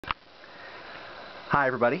Hi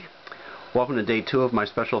everybody, welcome to day 2 of my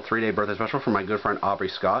special 3-day birthday special for my good friend Aubrey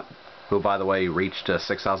Scott, who by the way reached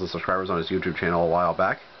 6,000 subscribers on his YouTube channel a while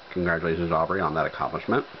back. Congratulations Aubrey on that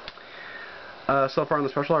accomplishment. So far in the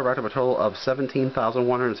special I racked up a total of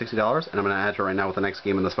 $17,160 and I'm going to add to it right now with the next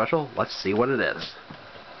game in the special. Let's see what it is.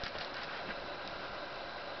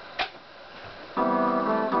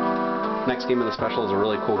 Next game in the special is a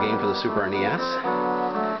really cool game for the Super NES.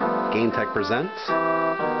 Game Tech presents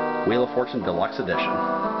Wheel of Fortune Deluxe Edition.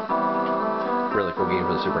 Really cool game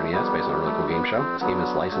for the Super NES based on a really cool game show. This game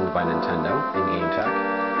is licensed by Nintendo and Game Tech.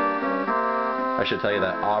 I should tell you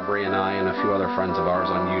that Aubrey and I and a few other friends of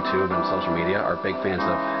ours on YouTube and social media are big fans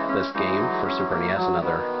of this game for Super NES and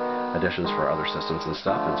other editions for other systems and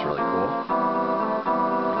stuff, and it's really cool.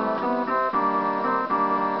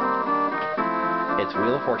 It's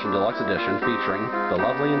Wheel of Fortune Deluxe Edition featuring the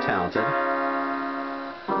lovely and talented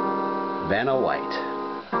Vanna White.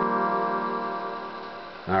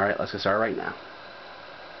 Alright, let's get started right now.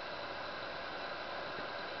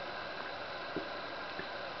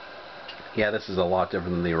 Yeah, this is a lot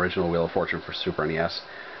different than the original Wheel of Fortune for Super NES.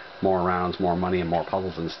 More rounds, more money, and more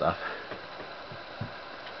puzzles and stuff.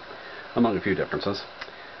 Among a few differences.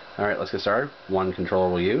 Alright, let's get started. One controller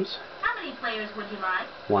we'll use. How many players would you like?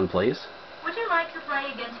 One, please. Would you like to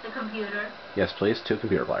play against the computer? Yes, please. 2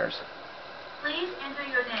 computer players. Please enter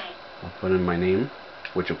your name. I'll put in my name,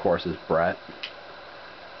 which of course is Brett.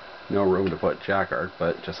 No room to put Jackard,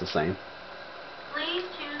 but just the same. Please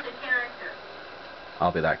choose a character.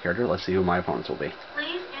 I'll be that character. Let's see who my opponents will be.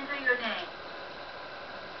 Please enter your name.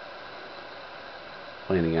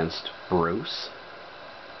 Playing against Bruce.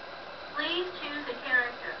 Please choose a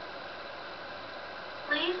character.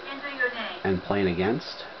 Please enter your name. And playing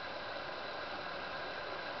against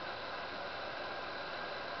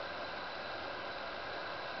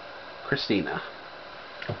Christina.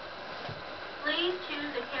 Please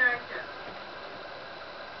choose a character.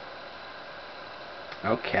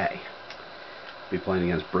 Okay. Be playing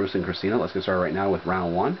against Bruce and Christina. Let's get started right now with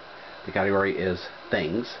round 1. The category is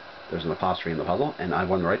things. There's an apostrophe in the puzzle, and I've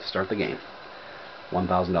won the right to start the game.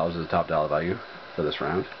 $1,000 is the top dollar value for this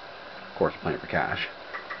round. Of course, we're playing for cash.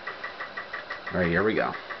 Alright, here we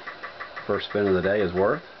go. First spin of the day is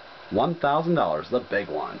worth $1,000, the big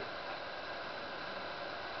one.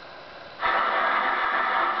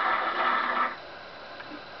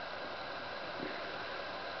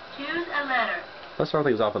 Choose a letter. Let's start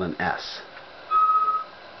things off with an S.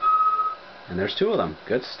 And there's 2 of them.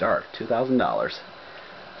 Good start. $2,000.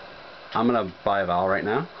 I'm going to buy a vowel right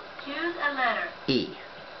now. Choose a letter. E.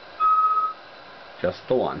 Just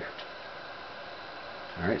the one.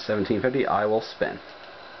 Alright, $17.50. I will spin.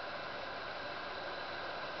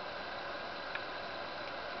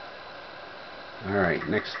 Alright,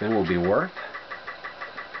 next spin will be worth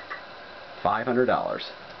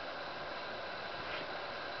 $500.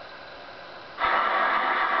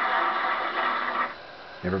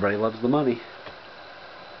 Everybody loves the money.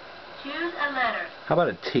 Choose a letter. How about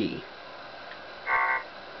a T?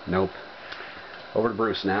 Nope. Over to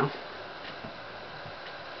Bruce now.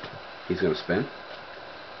 He's going to spin.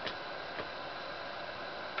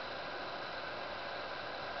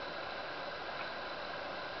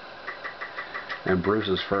 And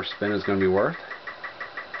Bruce's first spin is going to be worth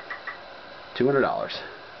 $200.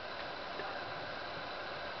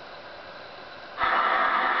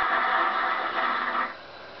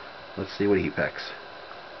 Let's see what he picks.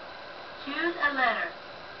 Choose a letter.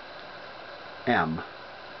 M.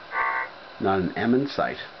 Not an M in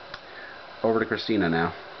sight. Over to Christina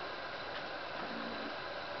now.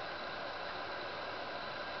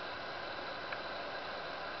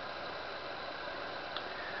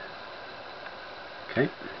 Okay.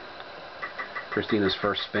 Christina's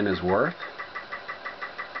first spin is worth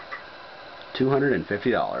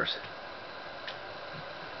 $250.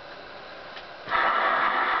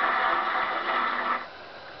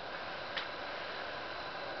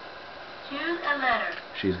 Choose a letter.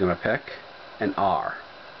 She's going to pick an R.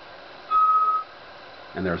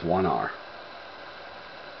 And there's 1 R.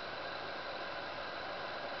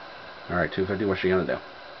 Alright, $250. What's she going to do?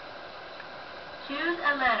 Choose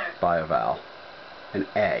a letter. Buy a vowel. An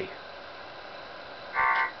A.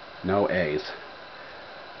 No A's.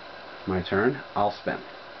 My turn. I'll spin.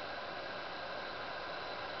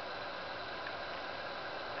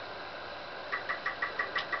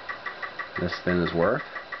 This spin is worth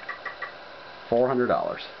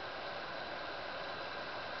 $400.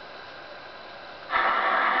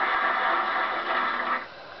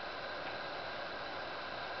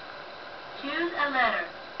 Choose a letter.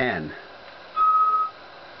 N.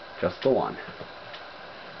 Just the one.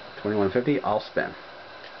 $21.50. I'll spin.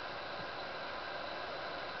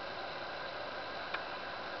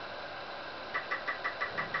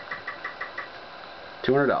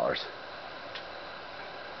 $200.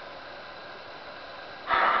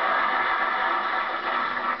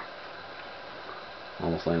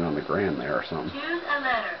 Almost landed on the grand there or something. Choose a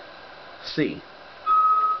letter. C.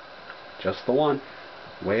 Just the one.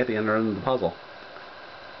 Way at the end of the puzzle.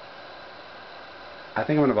 I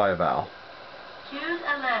think I'm going to buy a vowel. Choose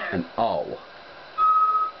a letter. An O.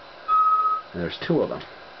 And there's two of them.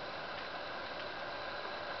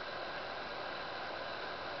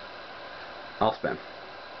 I'll spin.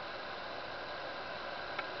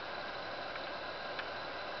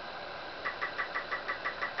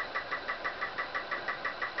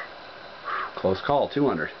 Close call,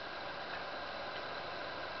 200.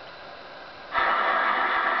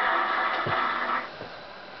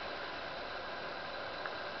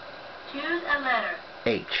 Choose a letter.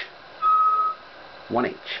 H.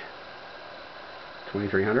 1H.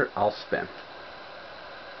 2300. I'll spin.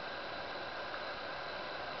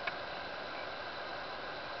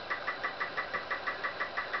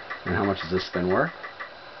 And how much is this spin worth?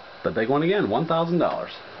 The big one again, $1,000.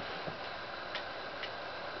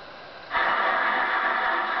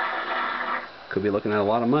 Could be looking at a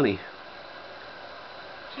lot of money.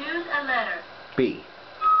 Choose a letter. B.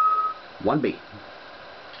 1B.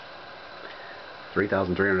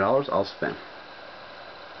 $3,300. I'll spin.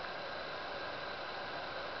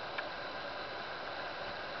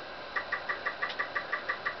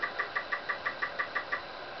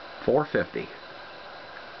 $450.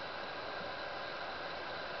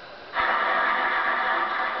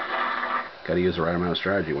 Got to use the right amount of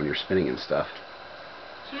strategy when you're spinning and stuff.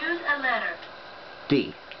 Choose a letter.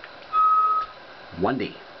 D.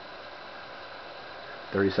 1D.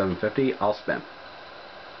 $3,750. I'll spin.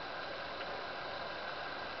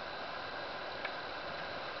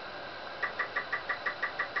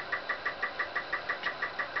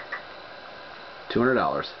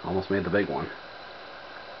 $200. Almost made the big one.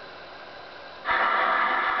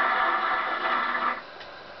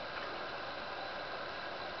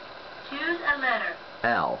 Choose a letter.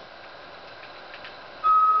 L.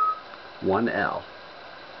 1L.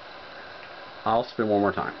 I'll spin one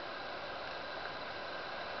more time.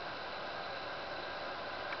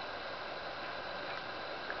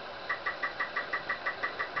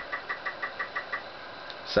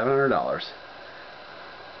 $700.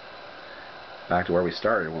 Back to where we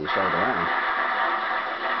started when we started the round.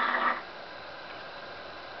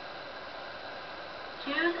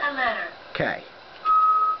 Choose a letter. K.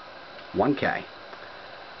 1K.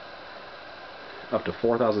 Up to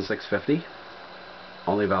 $4,650.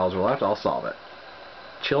 Only vowels are left. I'll solve it.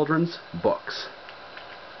 Children's books.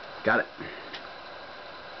 Got it.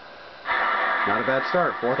 Not a bad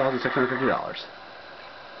start. $4,650.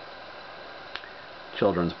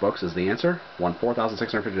 Children's books is the answer. Won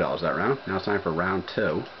 $4,650 that round. Now it's time for round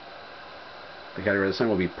 2. The category this time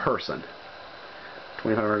will be person.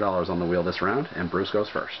 $2,500 on the wheel this round, and Bruce goes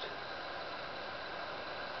first.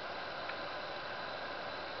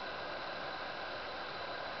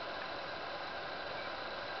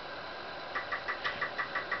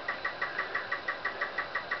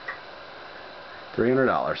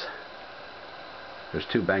 $300. There's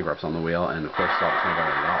 2 bankrupts on the wheel, and of course, it's all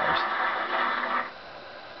 $2,500.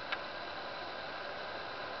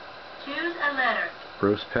 Choose a letter.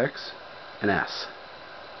 Bruce picks an S.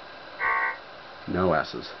 No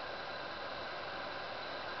S's.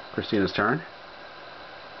 Christina's turn.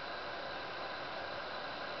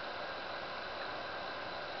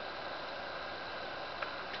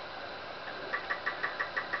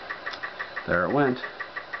 There it went.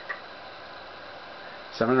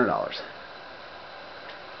 $700.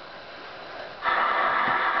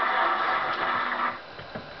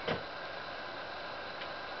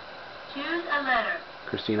 Choose a letter.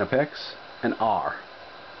 Christina picks an R.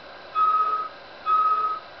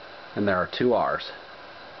 And there are 2 R's.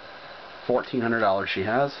 $1,400 she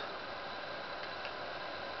has.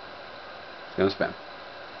 It's going to spin.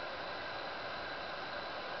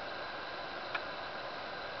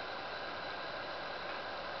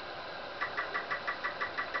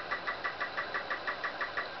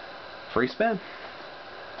 Free spin.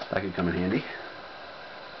 That could come in handy.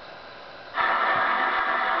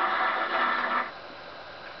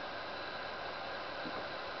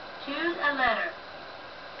 Choose a letter.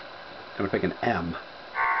 I'm going to pick an M.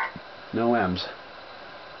 No M's.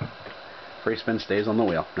 Free spin stays on the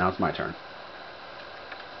wheel. Now it's my turn.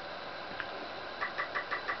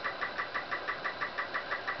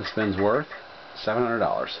 The spin's worth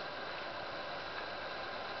 $700.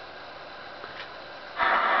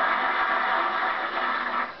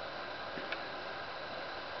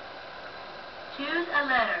 Choose a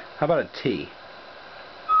letter. How about a T?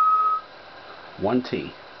 1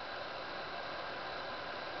 T.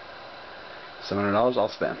 $700 I'll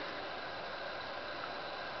spend.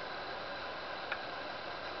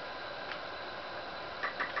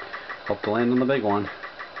 Hope to land on the big one.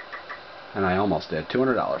 And I almost did.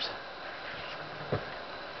 $200.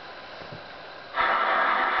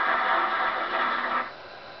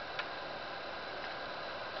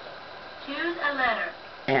 Choose a letter.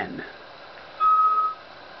 N.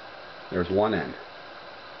 There's one N.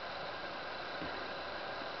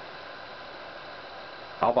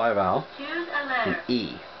 I'll buy a vowel. Choose a letter. An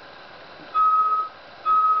E.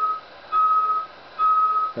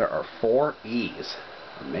 There are 4 E's.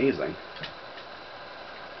 Amazing.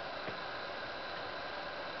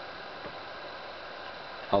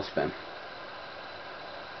 I'll spin.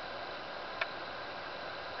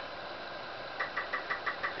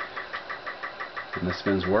 And this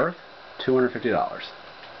spin's worth $250.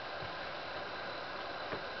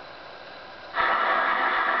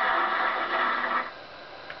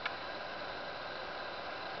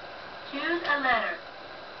 Choose a letter.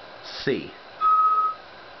 C.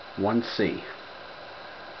 1 C.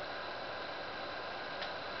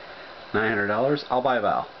 $900. I'll buy a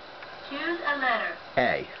vowel. Choose a letter.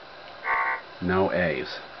 A. No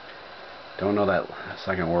A's. Don't know that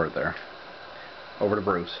second word there. Over to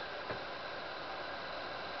Bruce.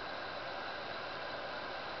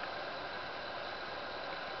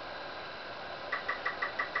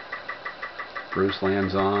 Bruce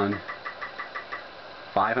lands on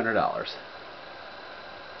 $500.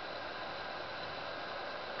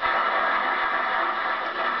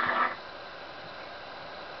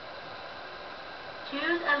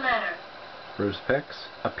 Choose a letter. Bruce picks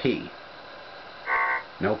a P.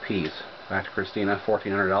 No P's. Back to Christina,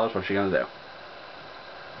 $1,400. What's she going to do?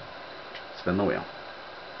 Spin the wheel.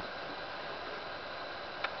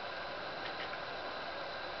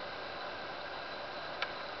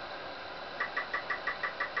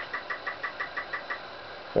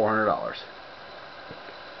 $400.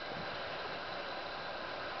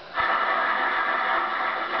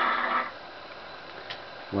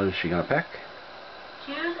 What is she going to pick?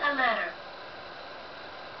 Choose a letter.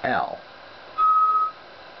 L.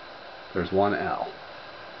 There's one L.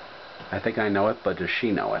 I think I know it, but does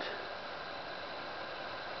she know it?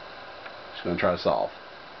 She's going to try to solve.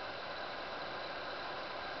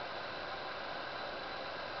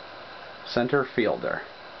 Center fielder.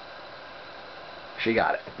 She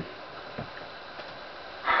got it.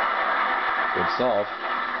 Good solve.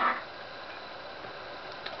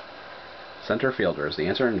 Center fielder is the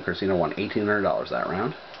answer, and Christina won $1,800 that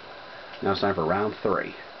round. Now it's time for round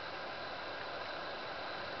 3.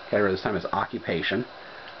 Category this time is occupation.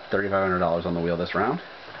 $3,500 on the wheel this round.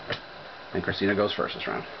 And Christina goes first this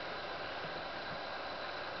round.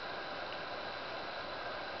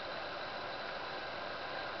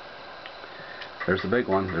 There's the big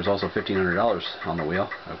one. There's also $1,500 on the wheel.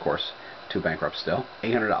 Of course, 2 bankrupt still.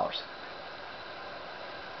 $800.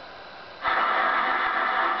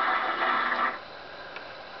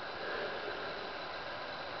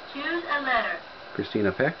 Choose a letter.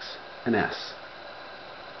 Christina picks an S.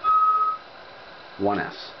 1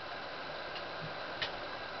 S.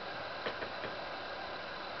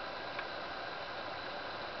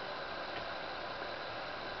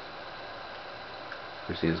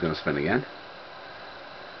 Christina's going to spin again.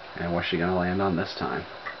 And what's she going to land on this time?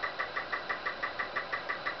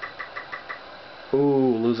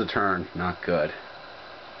 Ooh, lose a turn. Not good.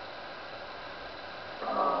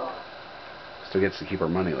 Still gets to keep her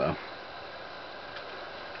money, though.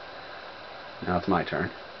 Now it's my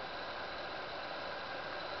turn.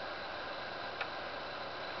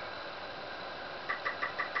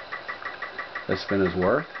 This spin is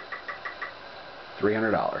worth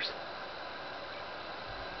 $300.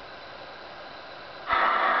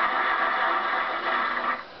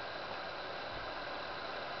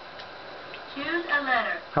 Choose a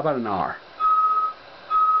letter. How about an R?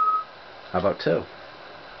 How about 2?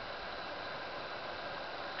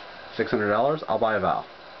 $600. I'll buy a vowel.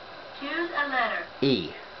 Choose a letter.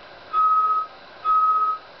 E.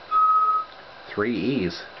 3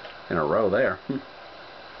 E's in a row there.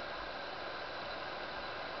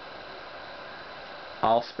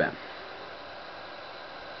 I'll spin.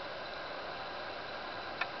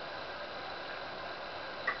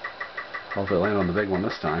 Hopefully land on the big one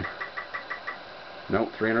this time. Nope,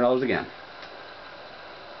 $300 again.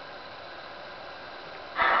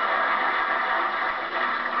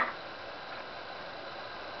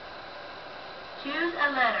 Choose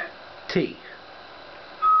a letter. T.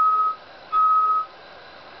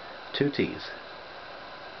 2 T's.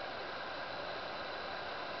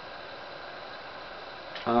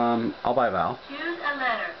 I'll buy a vowel. Choose a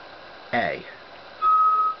letter. A.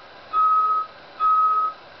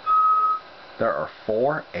 There are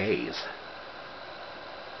 4 A's.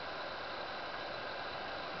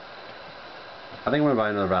 I think I'm going to buy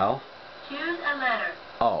another vowel. Choose a letter.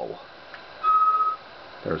 O.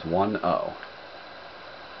 There's 1 O.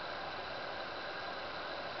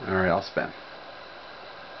 Alright, I'll spin.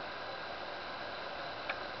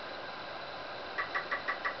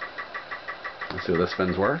 Let's see what this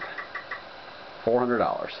spin's worth.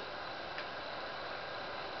 $400.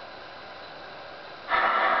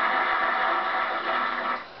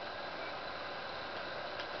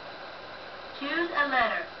 Choose a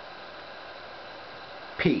letter.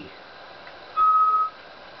 P.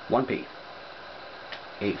 1 P.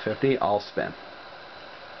 $8.50. I'll spin.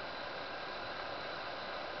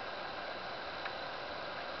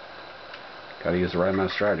 Gotta use the right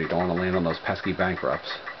amount of strategy. Don't want to land on those pesky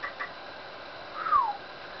bankrupts.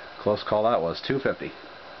 Close call that was. $2.50.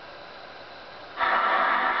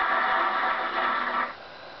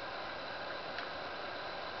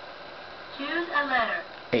 Choose a letter.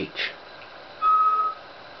 H.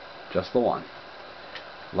 Just the one.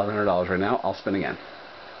 $1,100 right now. I'll spin again.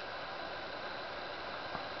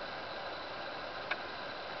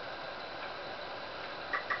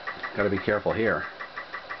 Gotta be careful here.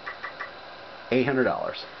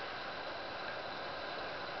 $800.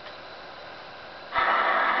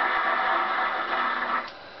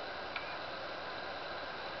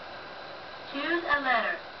 Choose a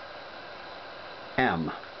letter.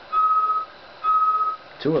 M.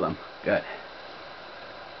 2 of them. Good.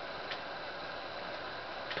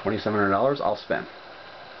 $2,700. I'll spin.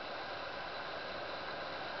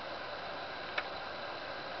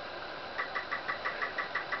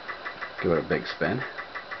 Give it a big spin.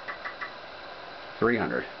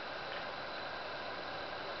 $300.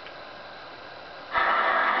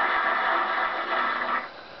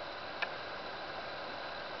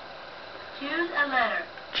 Choose a letter.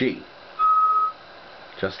 G.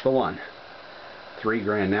 Just the one. $3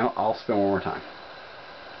 grand now. I'll spin one more time.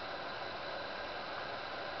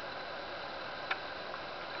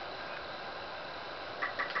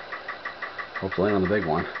 Hopefully on the big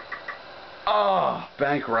one. Oh,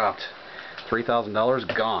 bankrupt.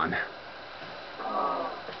 $3,000 gone.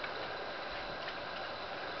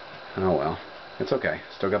 Oh well. It's okay.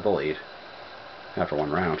 Still got the lead. After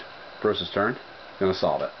 1 round. Bruce's turn. Gonna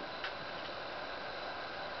solve it.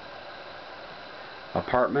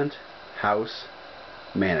 Apartment, house,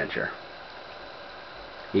 manager.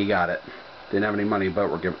 He got it. Didn't have any money, but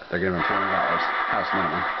they're giving him $200. House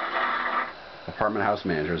minimum. Apartment, house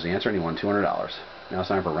manager is the answer, and he won $200. Now it's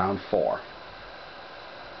time for round 4.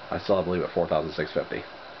 I still believe at $4,650.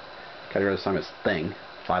 Category this time is thing.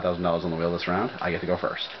 $5,000 on the wheel this round. I get to go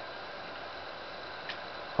first.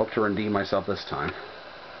 Hope to redeem myself this time.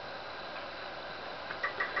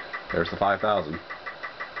 There's the 5,000.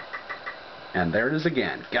 And there it is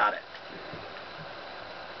again. Got it.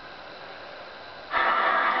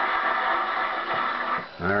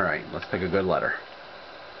 Alright, let's pick a good letter.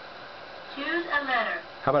 Choose a letter.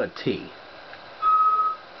 How about a T?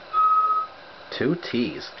 2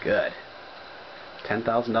 T's. Good.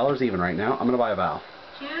 $10,000 even right now. I'm going to buy a vowel.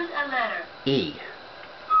 Choose a letter. E.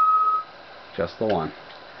 Just the one.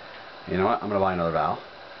 You know what? I'm going to buy another vowel.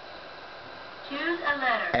 Choose a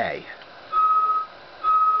letter. A.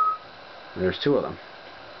 There's 2 of them.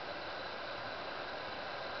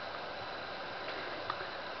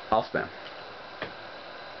 I'll spin.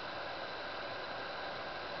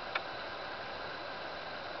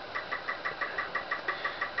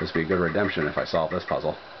 This would be a good redemption if I solve this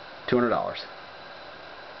puzzle. $200.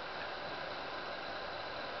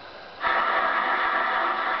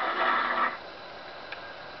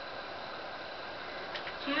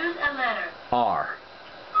 Choose a letter. R.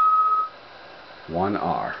 1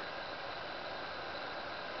 R.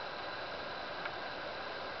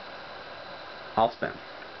 I'll spin.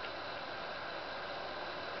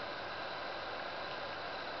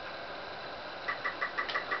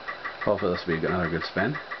 Hopefully this will be another good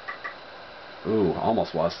spin. Ooh,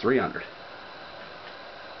 almost was. $300.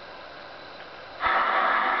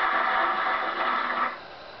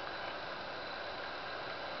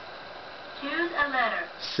 Choose a letter.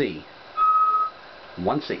 C.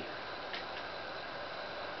 1 C.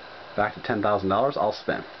 Back to $10,000. I'll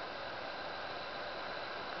spin.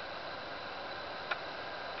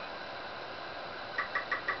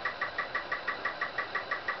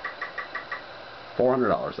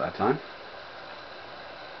 $400 that time.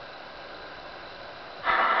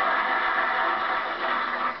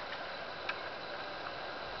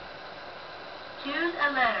 Choose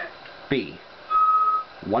a letter. B.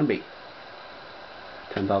 1B.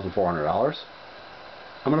 $10,400.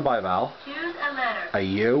 I'm going to buy a vowel. Choose a letter. A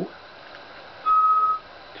U.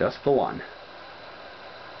 Just the one.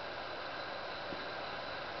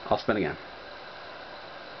 I'll spin again.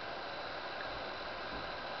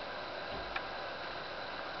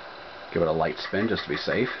 Give it a light spin just to be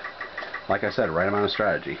safe. Like I said, right amount of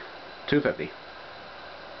strategy. $250.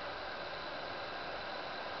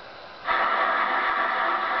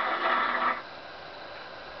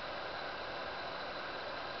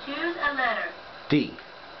 Choose a letter. D.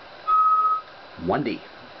 1D.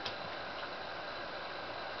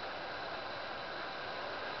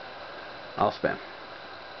 I'll spin.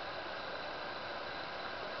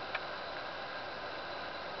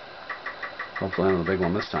 Hopefully I'm the big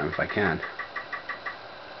one this time if I can.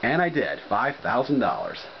 And I did.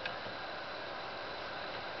 $5,000.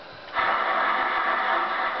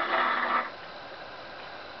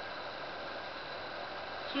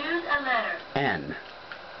 Choose a letter. N.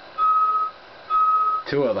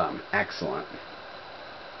 2 of them. Excellent.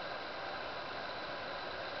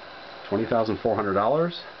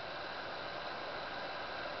 $20,400.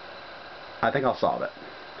 I think I'll solve it.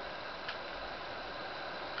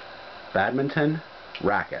 Badminton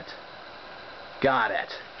racket. Got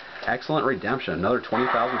it. Excellent redemption. Another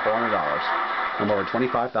 $20,400. I'm over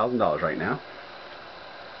 $25,000 right now.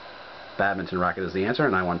 Badminton racket is the answer,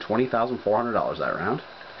 and I won $20,400 that round.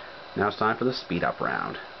 Now it's time for the speed up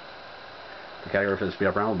round. The category for the speed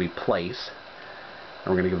up round will be place.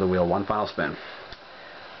 And we're going to give the wheel one final spin.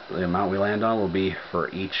 The amount we land on will be for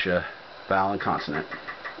each vowel and consonant.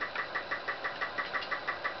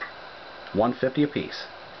 $150 apiece.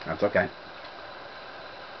 That's okay.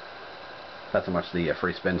 That's how much the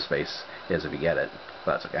free spin space is if you get it.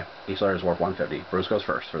 But that's okay. Each letter is worth $150. Bruce goes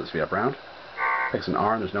first for the speed up round. Picks an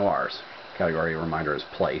R and there's no R's. Category reminder is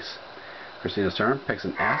place. Christina's turn. Picks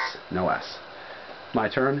an S. No S. My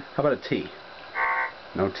turn. How about a T?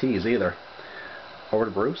 No T's either. Over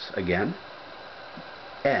to Bruce again.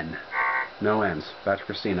 N. No N's. Back to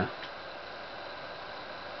Christina.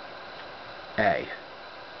 A.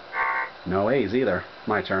 No A's either.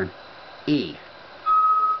 My turn. E.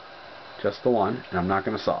 Just the one, and I'm not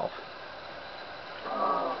going to solve.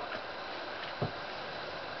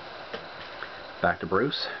 Back to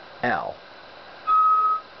Bruce. L.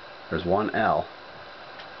 There's one L.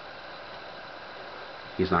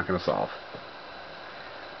 He's not going to solve.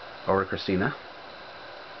 Over to Christina.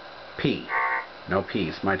 P. No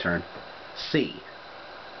P's. My turn. C.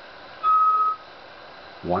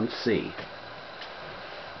 One C.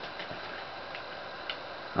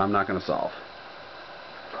 I'm not going to solve.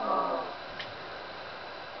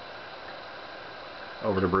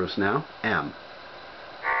 Over to Bruce now. M.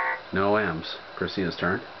 No M's. Christina's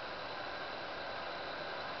turn.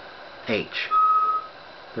 H.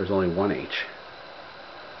 There's only one H.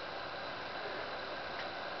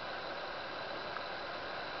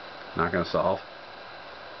 Not going to solve.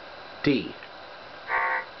 D.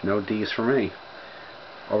 No D's for me.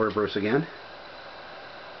 Over to Bruce again.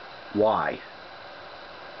 Y.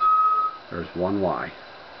 There's one Y.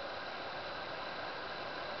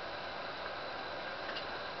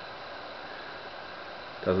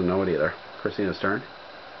 Doesn't know it either. Christina's turn.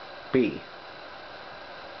 B.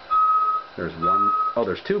 There's one. Oh,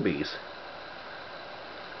 there's two B's.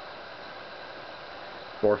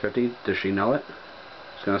 $450. Does she know it?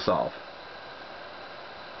 She's going to solve.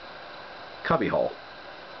 Cubbyhole.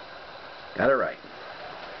 Got it right.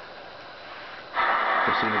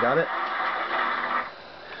 Christina got it.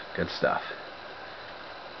 Good stuff.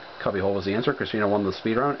 Cubbyhole was the answer. Christina won the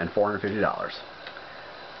speed round and $450.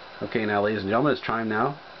 Okay, now ladies and gentlemen, it's time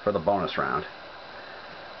now for the bonus round.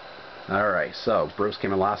 Alright, so Bruce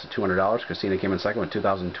came in last with $200, Christina came in second with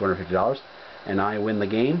 $2,250, and I win the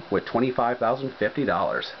game with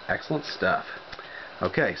 $25,050. Excellent stuff.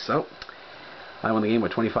 Okay, so I won the game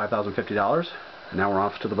with $25,050, and now we're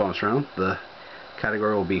off to the bonus round. The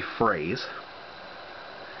category will be phrase,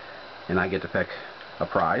 and I get to pick a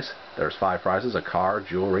prize. There's 5 prizes: a car,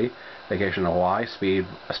 jewelry, vacation to Hawaii,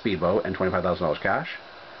 a speedboat, and $25,000 cash.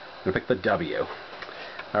 I'm going to pick the W.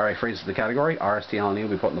 Alright, phrase is the category. R, S, T, L, and E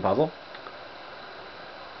will be put in the puzzle.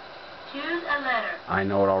 Choose a letter. I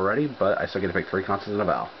know it already, but I still get to pick 3 consonants and a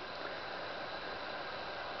vowel.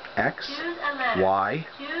 X. Choose a letter. Y.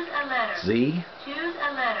 Choose a letter. Z. Choose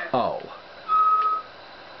a letter. O.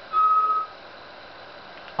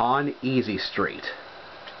 On Easy Street.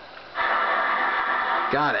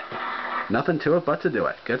 Got it. Nothing to it but to do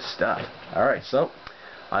it. Good stuff. Alright, so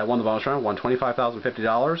I won the bonus round, won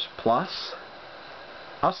 $25,050 plus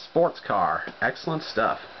a sports car. Excellent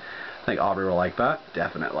stuff. I think Aubrey will like that.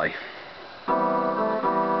 Definitely.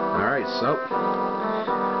 Alright, so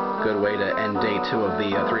good way to end day 2 of the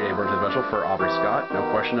 3-day birthday special for Aubrey Scott, no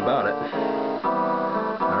question about it.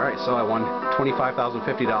 Alright, so I won $25,050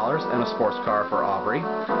 and a sports car for Aubrey.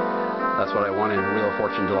 That's what I won in Wheel of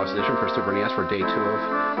Fortune Deluxe Edition for Super NES for day 2 of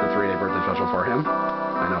the 3-day birthday special for him.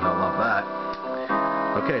 I know he'll love that.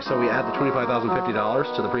 Okay, so we add the $25,050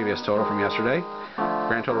 to the previous total from yesterday.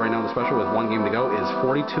 Grand total right now in the special with 1 game to go is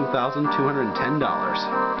 $42,210.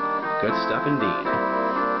 Good stuff indeed.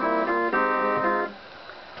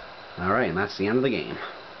 Alright, and that's the end of the game.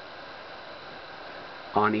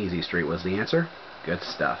 On Easy Street was the answer. Good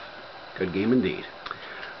stuff. Good game indeed.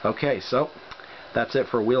 Okay, so that's it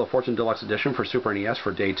for Wheel of Fortune Deluxe Edition for Super NES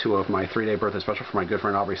for day 2 of my 3-day birthday special for my good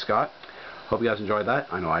friend Aubrey Scott. Hope you guys enjoyed that.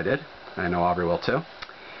 I know I did. And I know Aubrey will too.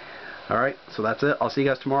 Alright, so that's it. I'll see you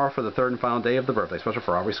guys tomorrow for the 3rd and final day of the birthday special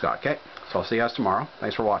for Aubrey Scott. Okay? So I'll see you guys tomorrow.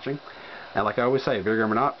 Thanks for watching. And like I always say, video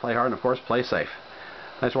game or not, play hard and of course, play safe.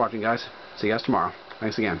 Thanks for watching, guys. See you guys tomorrow.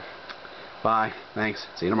 Thanks again. Bye. Thanks.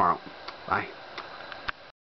 See you tomorrow. Bye.